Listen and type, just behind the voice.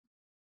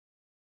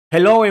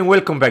Hello and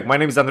welcome back. My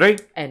name is Andrei.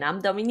 And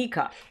I'm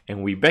Dominika.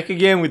 And we're back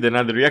again with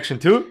another reaction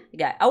to...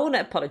 Yeah, I want to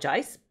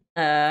apologize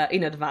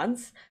in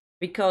advance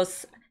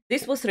because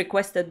this was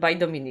requested by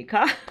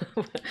Dominika,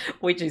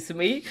 which is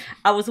me.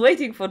 I was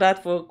waiting for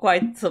that for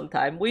quite some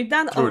time. We've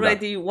done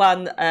already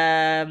one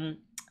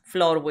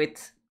floor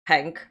with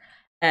Henk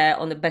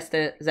on the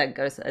Beste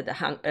Zangers, the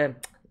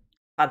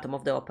Phantom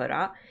of the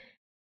Opera.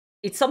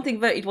 It's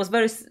something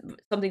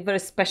something very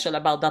special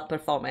about that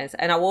performance,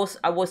 and I was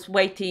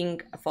waiting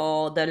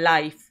for the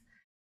latest.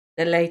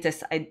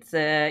 When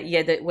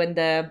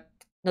the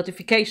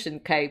notification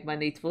came,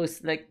 and it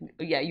was like,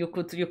 you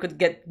could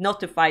get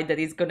notified that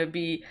it's gonna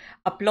be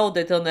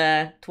uploaded on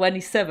the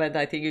 27th,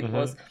 I think it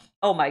was.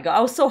 Oh my god, I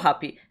was so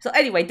happy. So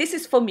anyway, this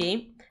is for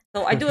me.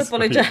 So I do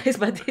apologize,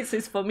 but this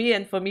is for me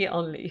and for me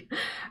only,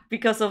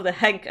 because of the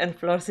Henk and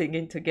Flor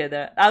singing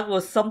together. That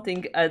was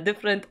something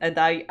different, and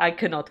I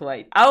cannot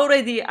wait.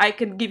 I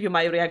can give you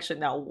my reaction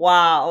now.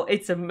 Wow,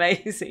 it's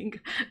amazing.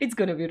 It's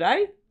gonna be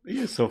right.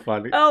 You're so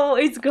funny. Oh,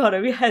 it's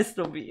gonna be. It has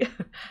to be.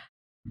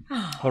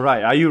 All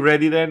right, are you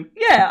ready then?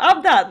 Yeah,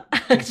 I'm done.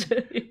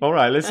 Actually. All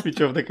right, let's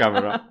switch off the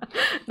camera.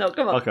 No,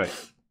 come on. Okay.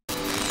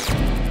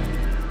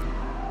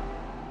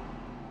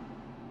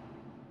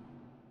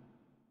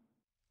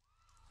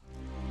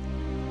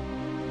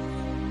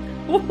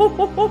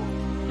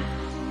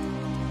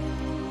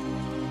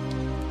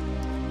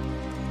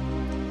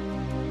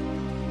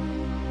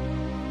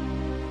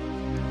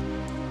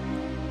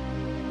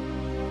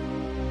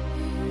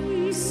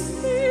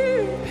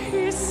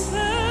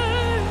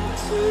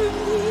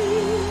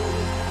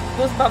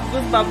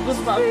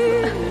 Goosebumps.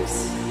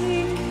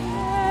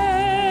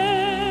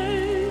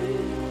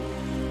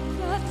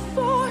 That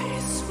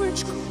voice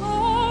which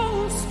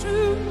calls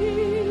to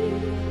me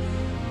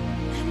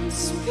and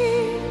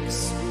speaks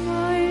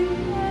my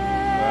name.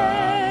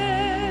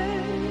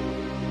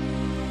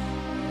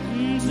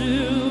 And do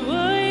I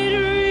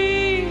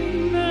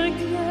dream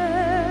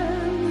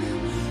again?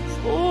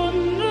 For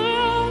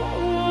now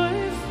I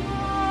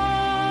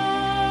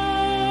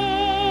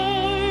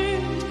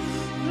find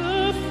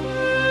the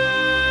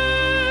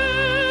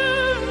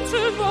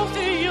phantom of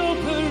the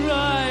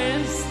opera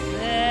is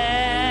there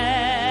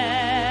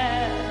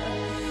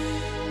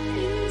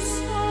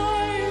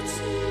inside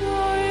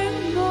my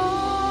mind.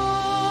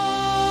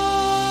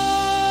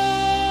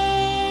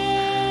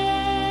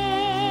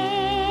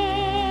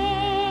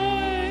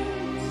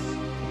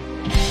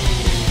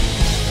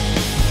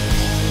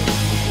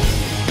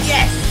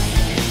 Yes.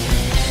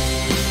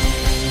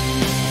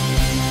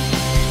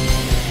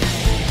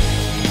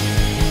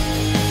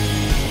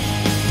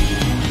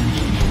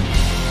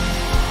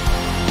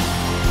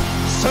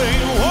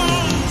 Sing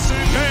once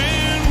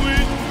again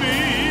with me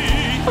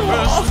a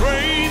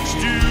strange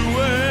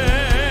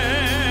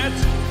duet.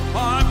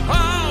 My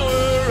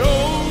power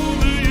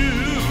over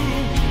you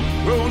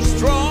grows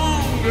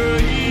stronger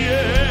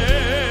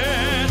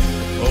yet.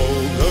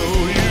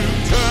 Although you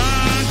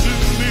turn to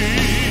me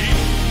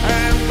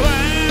and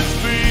glance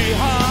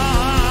behind,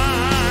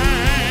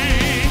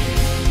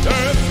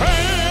 the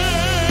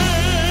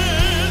phantom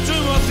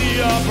of the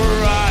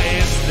opera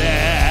is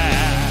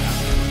there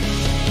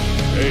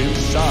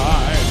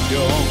inside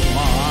your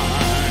mind.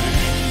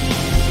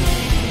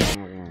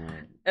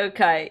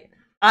 Okay,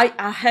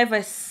 I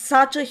have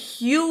such a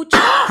huge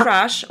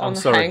crush on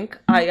Henk.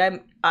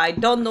 I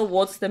don't know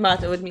what's the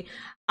matter with me.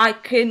 I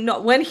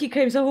cannot. When he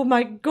came, oh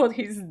my god,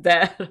 he's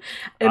there.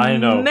 I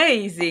know.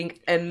 Amazing,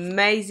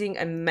 amazing,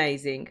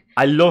 amazing.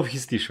 I love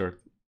his t-shirt.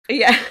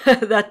 Yeah,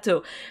 that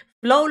too.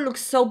 Flo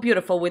looks so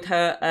beautiful with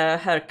her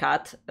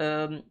haircut.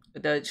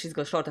 She's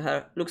got shorter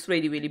hair. Looks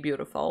really, really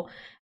beautiful.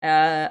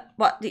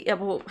 But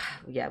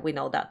yeah, we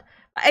know that.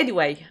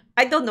 Anyway,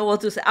 I don't know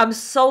what to say. I'm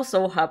so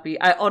happy.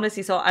 I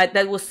honestly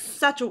that was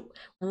such a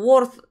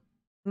worth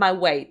my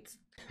wait,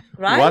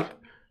 right? What?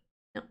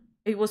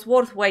 It was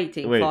worth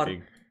waiting for.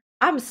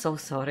 I'm so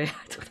sorry. I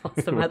don't know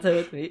what's the matter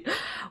with me.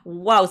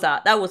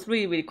 Wowza, that was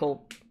really, really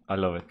cool. I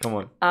love it. Come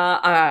on.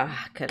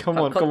 Come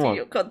on.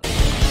 Continue.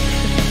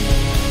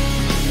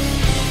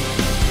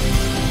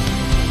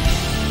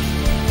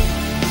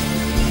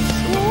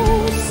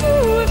 So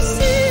I've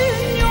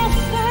seen your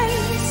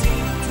face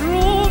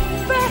drawn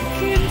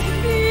back in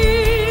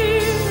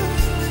fear.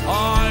 I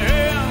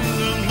am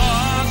the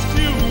mask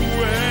you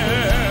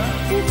wear.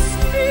 It's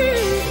me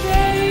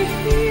they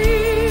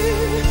hear.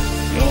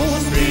 Your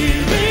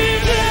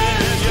spirit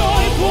and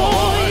your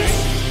voice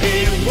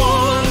in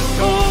one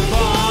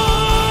combined.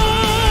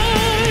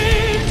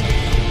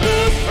 The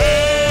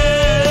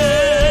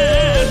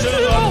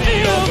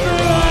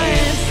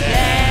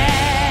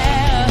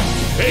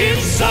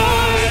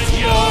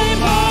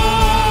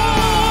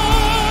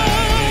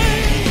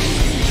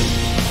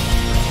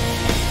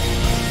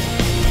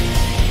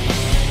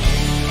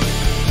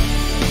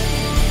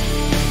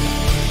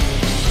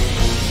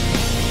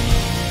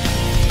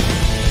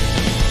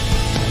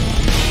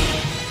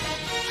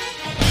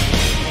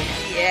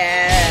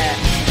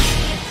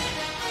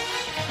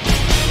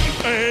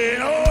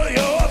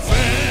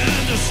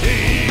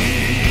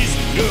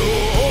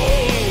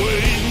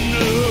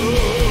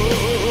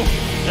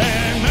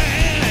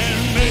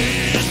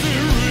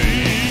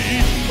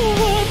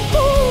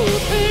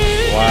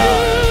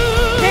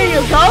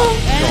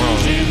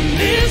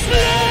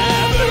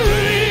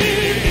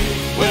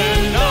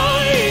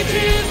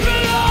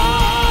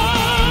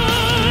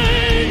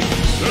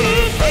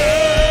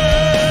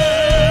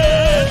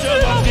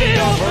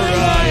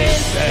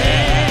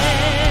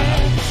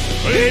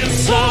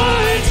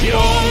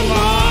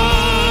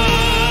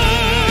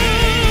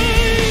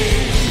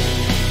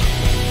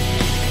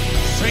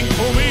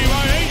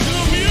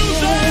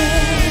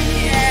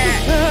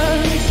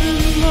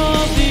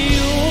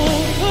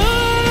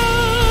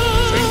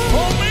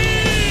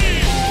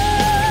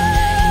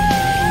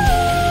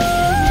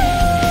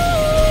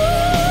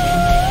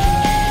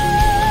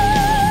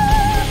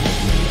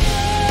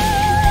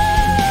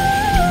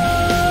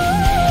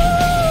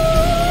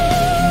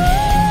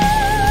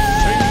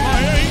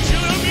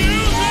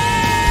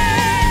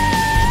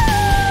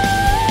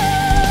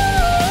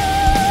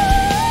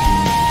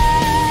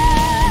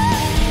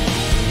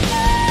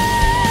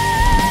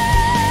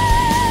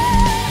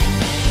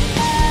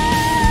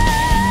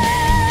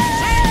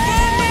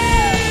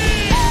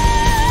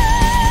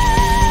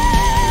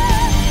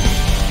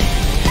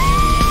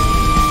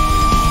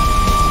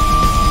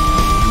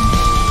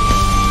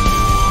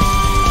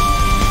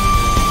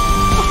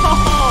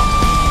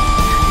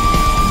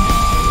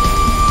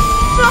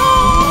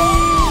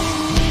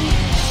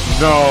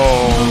No.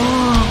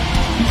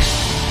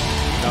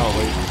 No,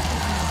 wait.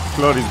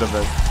 Floor is the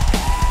best.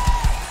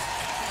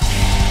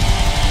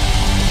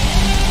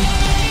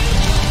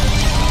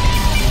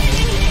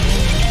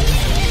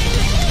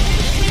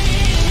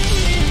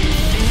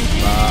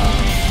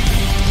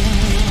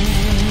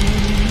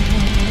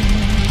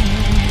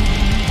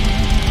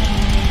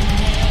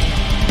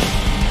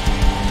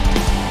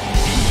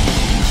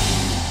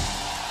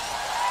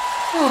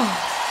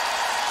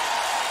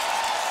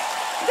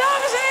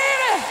 Dames en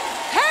heren,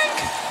 Henk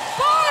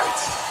Poort!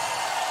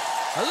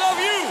 I love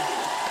you.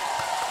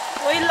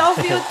 We love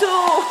you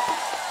too.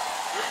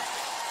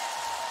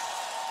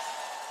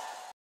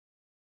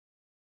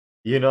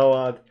 You know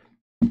what?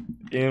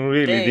 It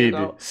really There you did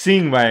go. it.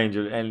 Sing My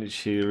Angel, and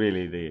she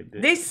really did.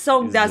 This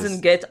song It's doesn't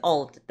just- get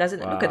old. Doesn't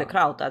look at the Wow.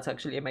 crowd. That's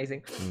actually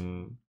amazing.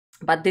 Mm.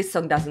 But this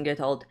song doesn't get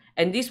old.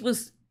 And this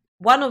was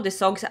one of the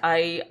songs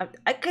I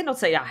cannot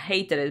say I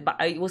hated it, but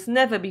I was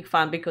never a big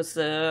fan because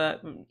yeah,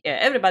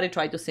 everybody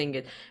tried to sing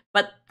it.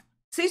 But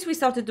since we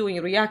started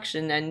doing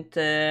reaction and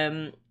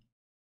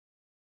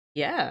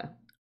yeah,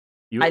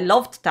 You- I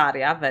loved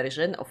Tarja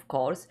version, of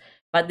course.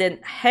 But then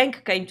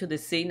Henk came to the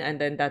scene, and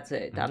then that's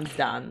it. I'm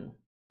done.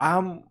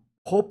 I'm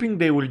hoping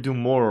they will do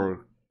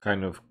more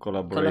kind of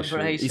collaboration.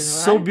 It's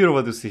so Right?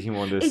 beautiful to see him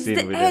on the It's scene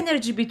the with it.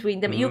 energy between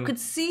them. You Mhm. could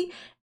see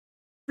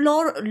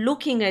Flor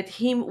looking at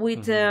him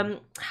with Mhm.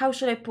 how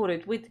should I put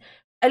it? With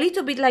a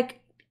little bit like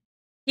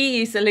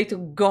he is a little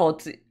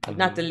god,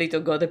 not a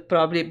little god,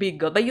 probably a big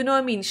god, but you know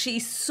what I mean. She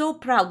is so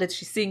proud that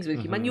she sings with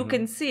him, and you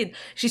can see it.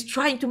 She's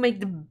trying to make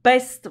the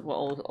best,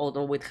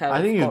 although with her. I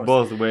think of it's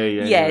course. both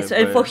ways. Yes,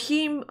 and but- for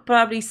him,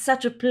 probably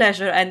such a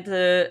pleasure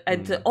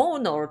and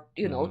honor,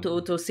 you know,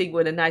 to sing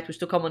with the Nightwish,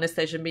 to come on a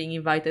stage and being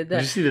invited Did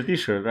there. you see the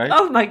T-shirt, right?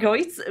 Oh my god,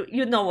 it's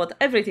you know what,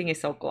 everything is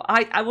so cool.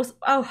 I was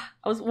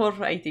worth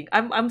writing.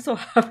 I'm so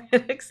happy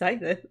and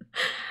excited.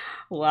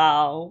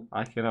 Wow,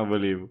 I cannot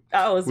believe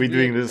that was we're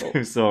doing the beautiful.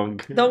 same song.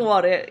 Don't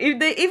worry, if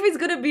it's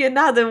gonna be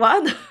another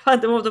one,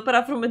 Phantom of the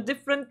Opera from a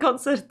different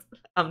concert,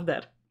 I'm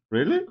there.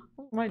 Really?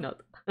 Why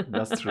not?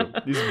 That's true.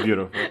 This is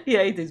beautiful. Yeah,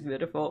 it is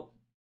beautiful.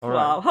 All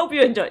Wow, right. hope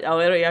you enjoyed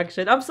our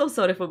reaction. I'm so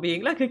sorry for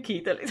being like a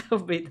kid a little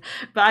bit,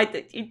 but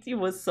it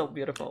was so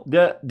beautiful.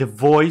 The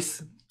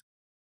voice,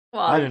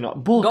 Wow. I don't know.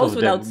 Both Goes of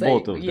without them. saying.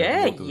 Both of them.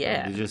 Yeah, both of them.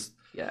 yeah. They just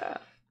Yeah.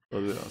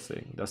 goes without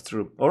saying. That's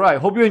true. All right.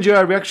 Hope you enjoy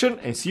our reaction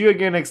and see you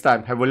again next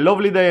time. Have a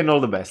lovely day and all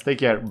the best. Take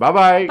care. Bye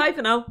bye. Bye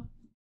for now.